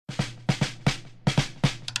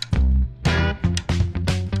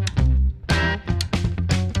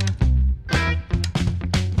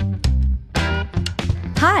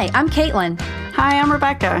Hi, I'm Caitlin. Hi, I'm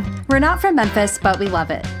Rebecca. We're not from Memphis, but we love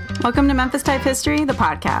it. Welcome to Memphis Type History, the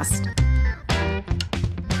podcast.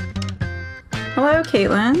 Hello,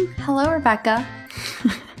 Caitlin. Hello, Rebecca.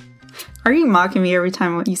 Are you mocking me every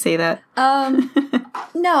time you say that?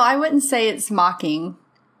 No, I wouldn't say it's mocking.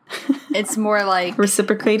 It's more like...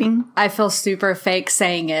 Reciprocating? I feel super fake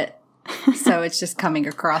saying it, so it's just coming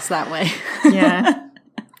across that way. Yeah.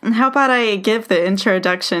 And how about I give the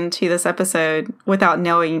introduction to this episode without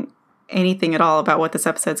knowing anything at all about what this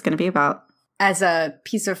episode's going to be about? As a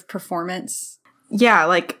piece of performance? Yeah,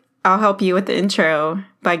 like I'll help you with the intro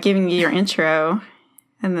by giving you your intro,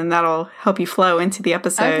 and then that'll help you flow into the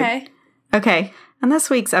episode. Okay. On this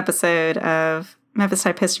week's episode of Memphis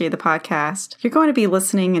Type History, the podcast, you're going to be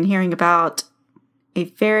listening and hearing about a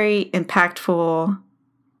very impactful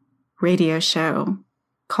radio show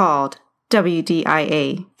called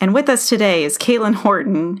WDIA. And with us today is Caitlin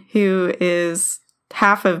Horton, who is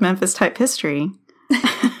half of Memphis Type History,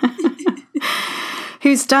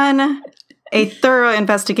 who's done a thorough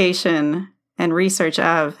investigation and research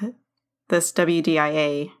of this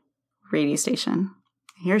WDIA radio station.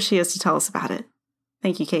 Here she is to tell us about it.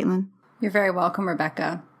 Thank you, Caitlin. You're very welcome,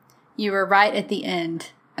 Rebecca. You were right at the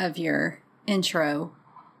end of your intro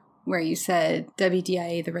where you said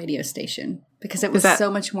WDIA, the radio station, because it was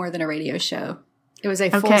so much more than a radio show. It was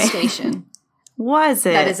a full station. Was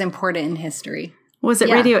it? That is important in history. Was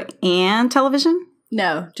it radio and television?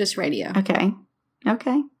 No, just radio. Okay.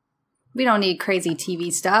 We don't need crazy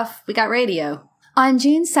TV stuff. We got radio. On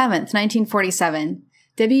June 7th, 1947,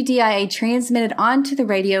 WDIA transmitted onto the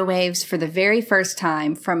radio waves for the very first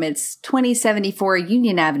time from its 2074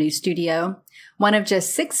 Union Avenue studio, one of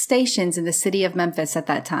just 6 stations in the city of Memphis at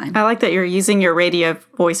that time. I like that you're using your radio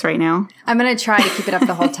voice right now. I'm going to try to keep it up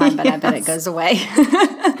the whole time, but yes. I bet it goes away.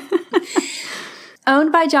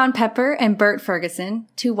 Owned by John Pepper and Bert Ferguson,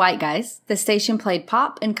 2 white guys, the station played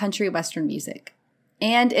pop and country western music.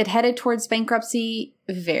 And it headed towards bankruptcy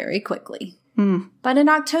very quickly. But in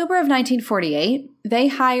October of 1948, they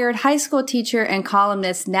hired high school teacher and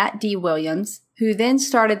columnist Nat D. who then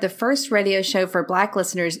started the first radio show for Black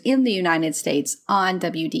listeners in the United States on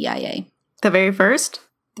WDIA. The very first?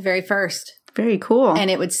 The very first. Very cool.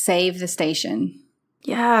 And it would save the station.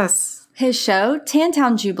 Yes. His show,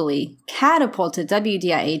 Tantown Jubilee, catapulted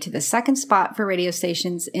WDIA to the 2nd spot for radio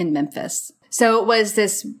stations in Memphis. So it was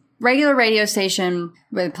this regular radio station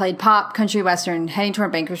where they played pop, country western, heading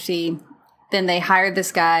toward bankruptcy. Then they hired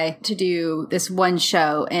this guy to do this one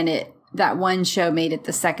show, and that one show made it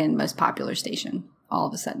the 2nd most popular station all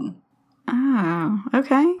of a sudden. Oh,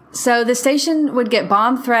 okay. So the station would get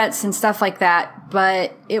bomb threats and stuff like that,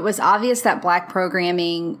 but it was obvious that Black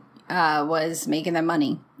programming was making them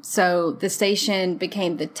money. So the station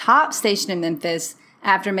became the top station in Memphis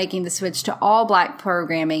after making the switch to all Black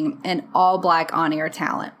programming and all Black on-air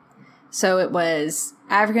talent. So it was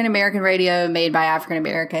African-American radio made by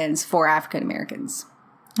African-Americans for African-Americans.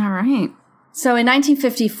 All right. So in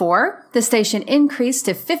 1954, the station increased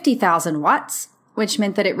to 50,000 watts, which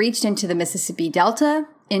meant that it reached into the Mississippi Delta,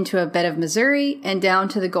 into a bit of Missouri, and down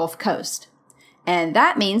to the Gulf Coast. And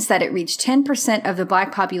that means that it reached 10% of the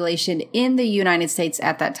Black population in the United States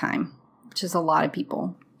at that time, which is a lot of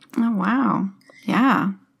people. Oh, wow.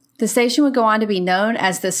 Yeah. The station would go on to be known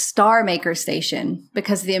as the Star Maker Station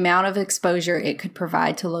because of the amount of exposure it could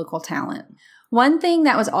provide to local talent. One thing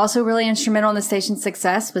that was also really instrumental in the station's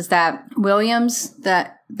success was that Williams,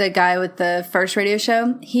 the guy with the first radio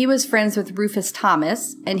show, he was friends with Rufus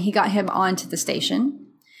Thomas, and he got him onto the station.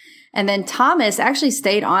 And then Thomas actually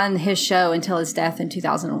stayed on his show until his death in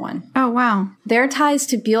 2001. Oh, wow. Their ties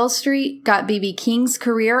to Beale Street got B.B. King's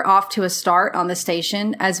career off to a start on the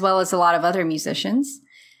station, as well as a lot of other musicians.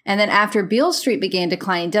 And then after Beale Street began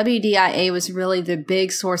declining, WDIA was really the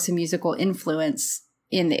big source of musical influence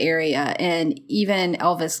in the area. And even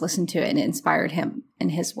Elvis listened to it and it inspired him in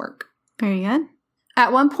his work. Very good.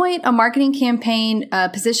 At one point, a marketing campaign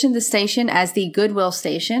positioned the station as the Goodwill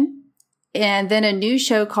station. And then a new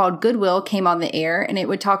show called Goodwill came on the air, and it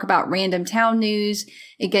would talk about random town news.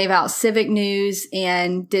 It gave out civic news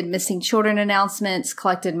and did missing children announcements,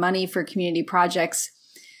 collected money for community projects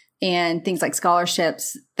and things like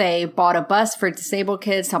scholarships. They bought a bus for disabled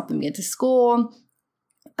kids to help them get to school.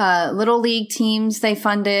 Little league teams they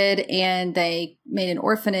funded, and they made an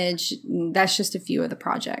orphanage. That's just a few of the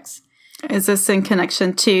projects. Is this in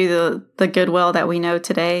connection to the Goodwill that we know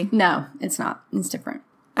today? No, it's not. It's different.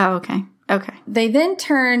 Oh, okay. Okay. They then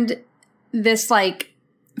turned this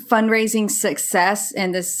fundraising success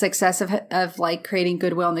and the success of creating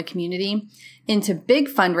goodwill in the community into big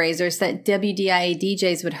fundraisers that WDIA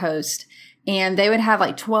DJs would host. And they would have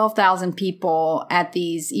like 12,000 people at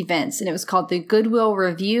these events. And it was called the Goodwill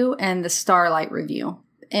Review and the Starlight Review.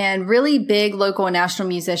 And really big local and national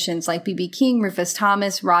musicians like B.B. King, Rufus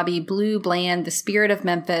Thomas, Robbie Blue Bland, The Spirit of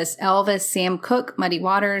Memphis, Elvis, Sam Cooke, Muddy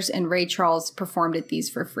Waters, and Ray Charles performed at these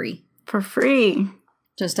for free. For free.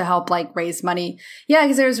 Just to help like raise money. Yeah,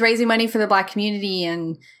 because it was raising money for the Black community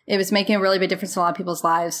and it was making a really big difference in a lot of people's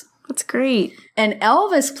lives. That's great. And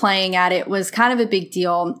Elvis playing at it was kind of a big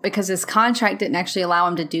deal because his contract didn't actually allow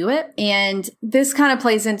him to do it. And this kind of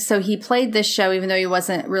plays into, so he played this show even though he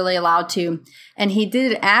wasn't really allowed to. And he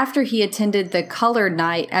did it after he attended the colored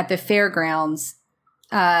night at the fairgrounds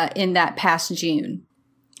in that past June.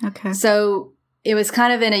 Okay. So it was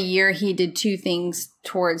kind of in a year he did two things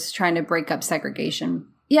towards trying to break up segregation.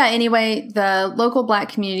 Yeah, anyway, the local Black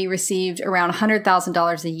community received around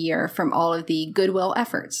 $100,000 a year from all of the Goodwill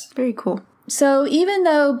efforts. Very cool. So even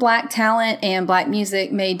though Black talent and Black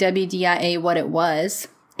music made WDIA what it was,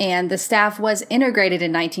 and the staff was integrated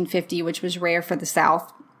in 1950, which was rare for the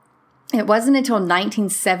South, it wasn't until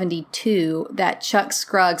 1972 that Chuck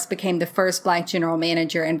Scruggs became the first Black general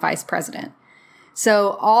manager and vice president.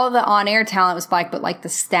 So all the on-air talent was Black, but like the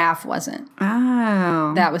staff wasn't.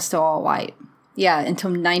 Oh. That was still all white. Yeah,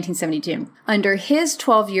 until 1972. Under his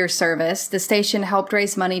 12-year service, the station helped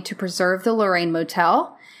raise money to preserve the Lorraine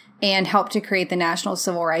Motel and helped to create the National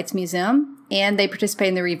Civil Rights Museum. And they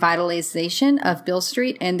participated in the revitalization of Beale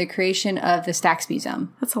Street and the creation of the Stax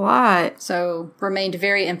Museum. That's a lot. So remained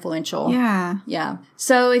very influential. Yeah. Yeah.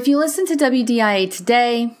 So if you listen to WDIA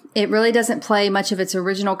today, it really doesn't play much of its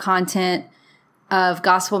original content of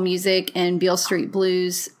gospel music and Beale Street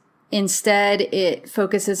blues. Instead, it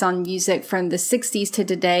focuses on music from the 60s to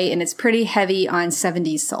today, and it's pretty heavy on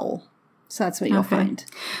 70s soul. So that's what you'll find.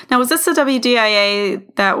 Now, was this the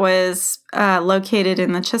WDIA that was located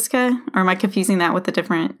in the Chiska? Or am I confusing that with a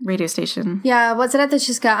different radio station? Yeah, was it at the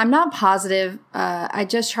Chiska? I'm not positive. I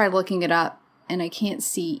just tried looking it up, and I can't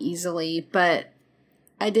see easily. But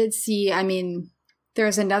I did see, I mean,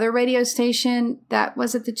 there's another radio station that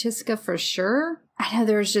was at the Chiska for sure. I know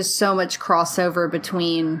there's just so much crossover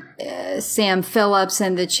between Sam Phillips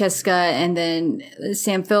and the Chiska, and then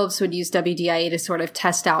Sam Phillips would use WDIA to sort of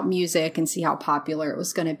test out music and see how popular it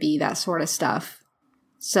was going to be, that sort of stuff.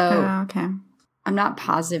 So okay. I'm not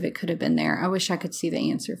positive it could have been there. I wish I could see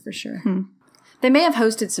the answer for sure. They may have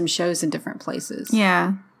hosted some shows in different places.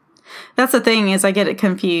 Yeah. That's the thing is I get it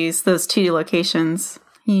confused, those two locations,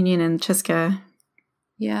 Union and Chiska.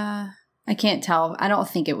 Yeah. I can't tell. I don't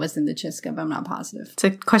think it was in the Chiska, but I'm not positive. It's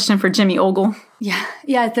a question for Jimmy Ogle. Yeah.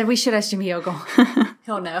 Yeah, we should ask Jimmy Ogle.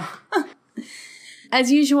 He'll know.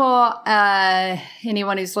 As usual,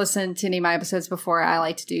 anyone who's listened to any of my episodes before, I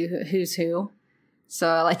like to do Who's Who. So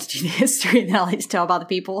I like to do the history, and I like to tell about the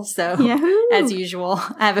people. So as usual,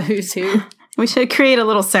 I have a Who's Who. We should create a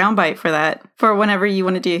little soundbite for that. For whenever you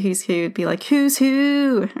want to do a Who's Who, it'd be like, Who's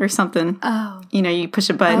Who? Or something. Oh. You know, you push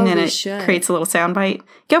a button and it creates a little soundbite.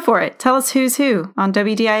 Go for it. Tell us Who's Who on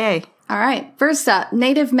WDIA. All right. First up,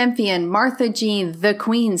 native Memphian Martha Jean the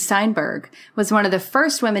Queen Steinberg was one of the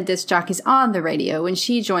first women disc jockeys on the radio when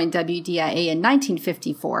she joined WDIA in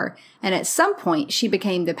 1954. And at some point, she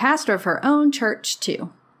became the pastor of her own church,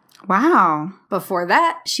 too. Wow. Before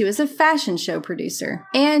that, she was a fashion show producer.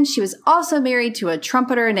 And she was also married to a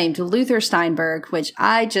trumpeter named Luther Steinberg, which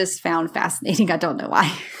I just found fascinating. I don't know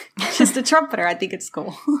why. Just a trumpeter. I think it's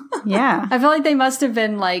cool. Yeah. I feel like they must have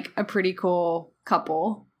been like a pretty cool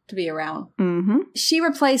couple to be around. Mm-hmm. She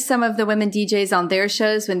replaced some of the women DJs on their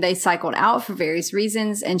shows when they cycled out for various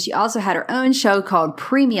reasons. And she also had her own show called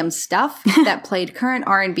Premium Stuff that played current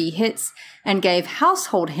R&B hits and gave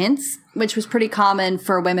household hints, which was pretty common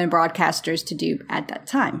for women broadcasters to do at that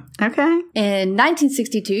time. Okay. In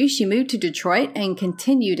 1962, she moved to Detroit and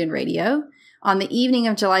continued in radio. On the evening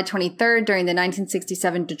of July 23rd, during the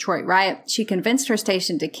 1967 Detroit riot, she convinced her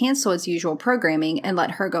station to cancel its usual programming and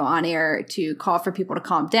let her go on air to call for people to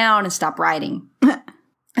calm down and stop rioting.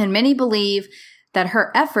 And many believe that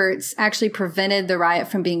her efforts actually prevented the riot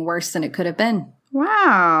from being worse than it could have been.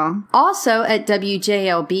 Wow. Also at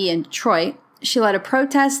WJLB in Detroit, she led a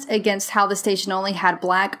protest against how the station only had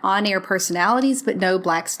Black on-air personalities but no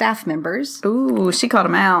Black staff members. Ooh, she called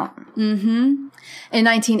them out. Mm-hmm. In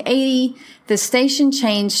 1980, the station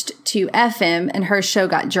changed to FM and her show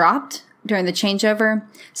got dropped during the changeover.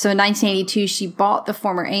 So in 1982, she bought the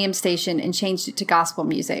former AM station and changed it to gospel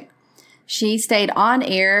music. She stayed on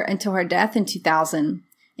air until her death in 2000.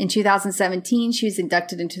 In 2017, she was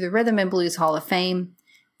inducted into the Rhythm and Blues Hall of Fame.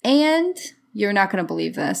 And you're not going to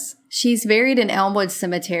believe this. She's buried in Elmwood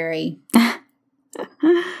Cemetery,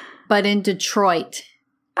 but in Detroit.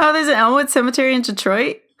 Oh, there's an Elmwood Cemetery in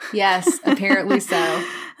Detroit? Yes, apparently so.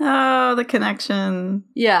 Oh, the connection.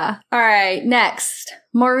 Yeah. All right, next.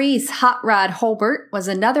 Maurice Hot Rod Holbert was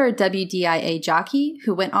another WDIA jockey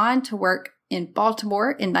who went on to work in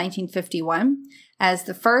Baltimore in 1951 as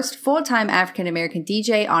the first full-time African-American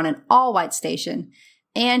DJ on an all-white station.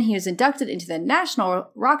 And he was inducted into the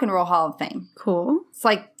National Rock and Roll Hall of Fame. Cool. It's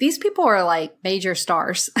like, these people are like major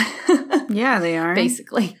stars. Yeah, they are.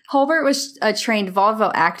 Basically. Holbert was a trained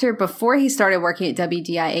vaudeville actor before he started working at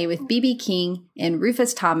WDIA with B.B. King and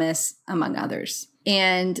Rufus Thomas, among others.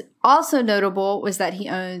 And also notable was that he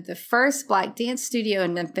owned the first black dance studio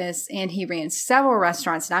in Memphis, and he ran several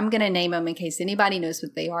restaurants. And I'm going to name them in case anybody knows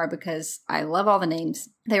what they are, because I love all the names.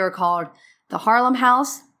 They were called the Harlem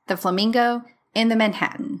House, the Flamingo, and the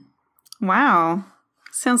Manhattan. Wow.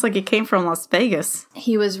 Sounds like it came from Las Vegas.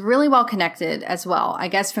 He was really well connected as well. I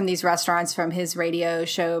guess from these restaurants, from his radio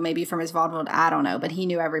show, maybe from his vaudeville, I don't know, but he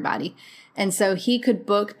knew everybody. And so he could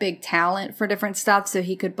book big talent for different stuff. So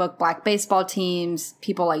he could book black baseball teams,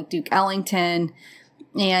 people like Duke Ellington.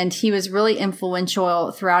 And he was really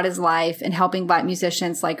influential throughout his life in helping black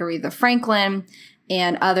musicians like Aretha Franklin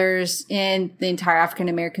and others in the entire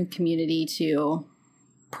African-American community to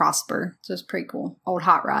prosper. So it's pretty cool. Old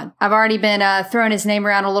Hot Rod. I've already been throwing his name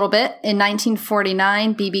around a little bit. In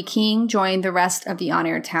 1949, B.B. King joined the rest of the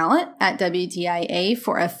on-air talent at WDIA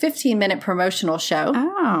for a 15-minute promotional show.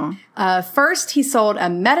 Oh. First, he sold a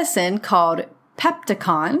medicine called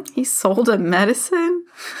Pepticon. He sold a medicine?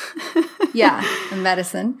 Yeah, a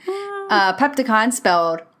medicine. Pepticon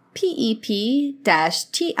spelled PEP-TI-KON.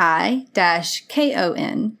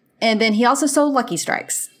 And then he also sold Lucky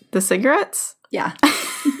Strikes. The cigarettes? Yeah.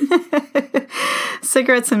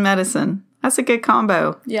 Cigarettes and medicine. That's a good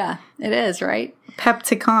combo. Yeah, it is, right?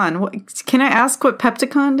 Pepticon. Can I ask what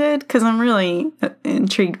Pepticon did? Because I'm really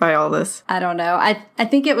intrigued by all this. I don't know. I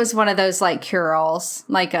think it was one of those like cure-alls.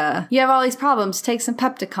 Like, you have all these problems, take some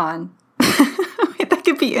Pepticon. That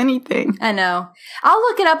could be anything. I know. I'll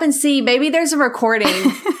look it up and see. Maybe there's a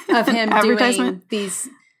recording of him doing these.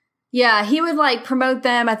 Yeah, he would like promote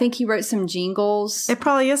them. I think he wrote some jingles. It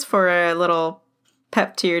probably is for a little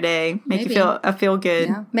pep to your day. Make you feel good.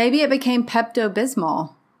 Yeah. Maybe it became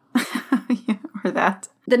Pepto-Bismol. Yeah, or that.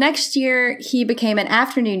 The next year, he became an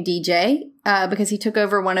afternoon DJ because he took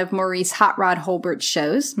over one of Maurice Hot Rod Holbert's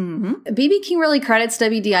shows. Mm-hmm. B.B. King really credits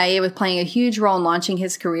WDIA with playing a huge role in launching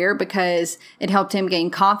his career because it helped him gain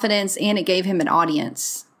confidence and it gave him an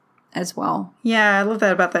audience as well. Yeah, I love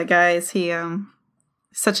that about that guy. Is he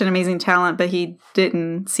such an amazing talent, but he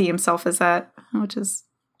didn't see himself as that, which is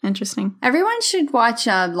interesting. Everyone should watch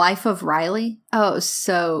Life of Riley. Oh,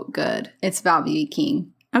 so good. It's about B.B.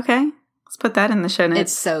 King. Okay. Let's put that in the show notes.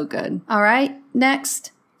 It's so good. All right.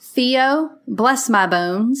 Next, Theo, bless my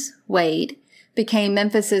bones, Wade, became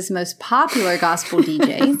Memphis's most popular gospel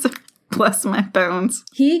DJ. Bless my bones.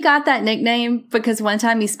 He got that nickname because one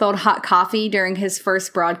time he spilled hot coffee during his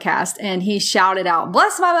first broadcast and he shouted out,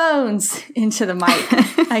 "Bless my bones," into the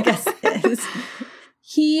mic, I guess it is.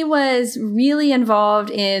 He was really involved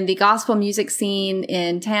in the gospel music scene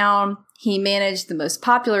in town. He managed the most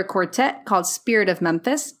popular quartet called Spirit of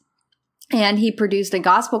Memphis. And he produced a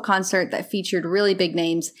gospel concert that featured really big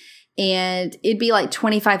names. And it'd be like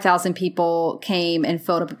 25,000 people came and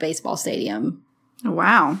filled up a baseball stadium.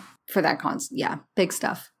 Wow. For that concert. Yeah, big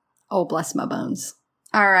stuff. Oh, bless my bones.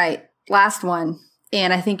 All right, last one.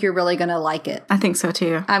 And I think you're really going to like it. I think so,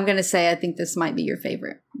 too. I'm going to say I think this might be your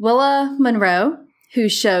favorite. Willa Monroe,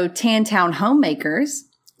 whose show Tantown Homemakers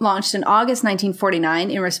launched in August 1949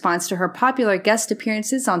 in response to her popular guest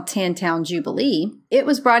appearances on Tantown Jubilee. It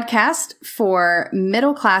was broadcast for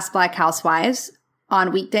middle-class black housewives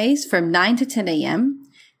on weekdays from 9 to 10 a.m.,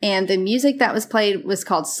 and the music that was played was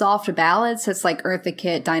called soft ballads. So it's like Eartha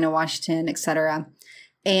Kitt, Dinah Washington, etc.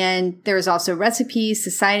 And there was also recipes,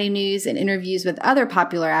 society news, and interviews with other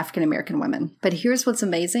popular African-American women. But here's what's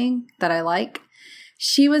amazing that I like.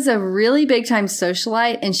 She was a really big-time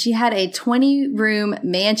socialite, and she had a 20-room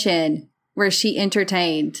mansion where she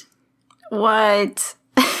entertained. What?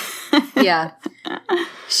 Yeah.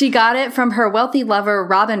 She got it from her wealthy lover,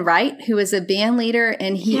 Robin Wright, who was a band leader,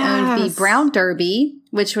 and he owned the Brown Derby,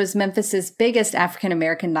 which was Memphis's biggest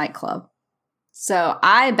African-American nightclub. So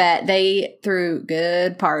I bet they threw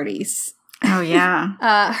good parties. Oh,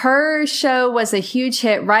 yeah. Her show was a huge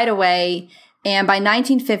hit right away. And by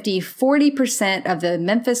 1950, 40% of the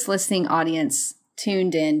Memphis listening audience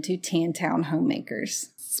tuned in to Tantown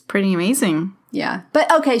Homemakers. It's pretty amazing. Yeah.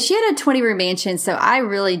 But okay, she had a 20-room mansion, so I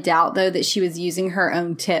really doubt, though, that she was using her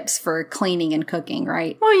own tips for cleaning and cooking,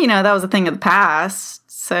 right? Well, that was a thing of the past.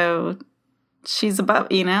 So she's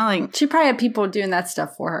above, you know, like. She probably had people doing that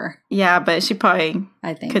stuff for her. Yeah, but she probably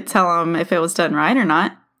could tell them if it was done right or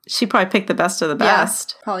not. She probably picked the best of the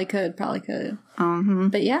best. Yeah, probably could.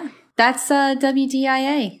 But yeah, that's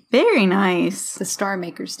WDIA. Very nice. The Star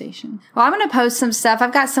Maker Station. Well, I'm going to post some stuff.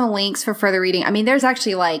 I've got some links for further reading. I mean, there's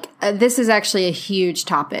actually this is actually a huge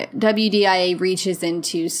topic. WDIA reaches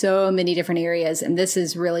into so many different areas, and this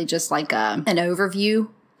is really just like an overview,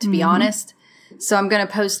 to be honest. So I'm going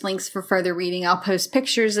to post links for further reading. I'll post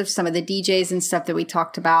pictures of some of the DJs and stuff that we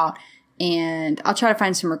talked about, and I'll try to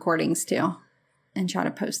find some recordings too and try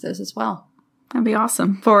to post those as well. That'd be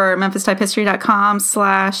awesome. For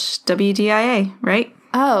MemphisTypeHistory.com/WDIA, right?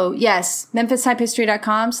 Oh, yes.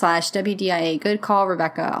 MemphisTypeHistory.com/WDIA. Good call,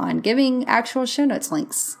 Rebecca, on giving actual show notes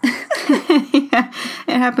links. Yeah,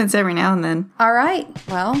 it happens every now and then. All right.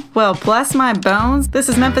 Well, bless my bones. This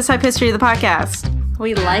is Memphis Type History, the podcast.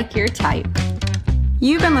 We like your type.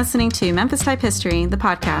 You've been listening to Memphis Type History, the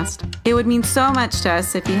podcast. It would mean so much to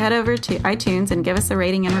us if you head over to iTunes and give us a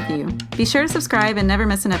rating and review. Be sure to subscribe and never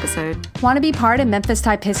miss an episode. Want to be part of Memphis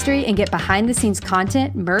Type History and get behind-the-scenes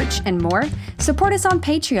content, merch, and more? Support us on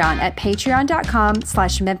Patreon at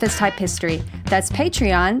patreon.com/Memphis Type History. That's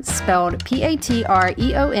Patreon, spelled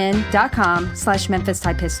patreon.com/Memphis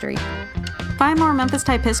Type History. Find more Memphis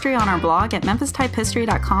Type History on our blog at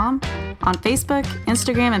MemphisTypeHistory.com, on Facebook,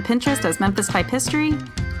 Instagram, and Pinterest as Memphis Type History,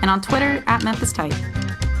 and on Twitter at Memphis Type.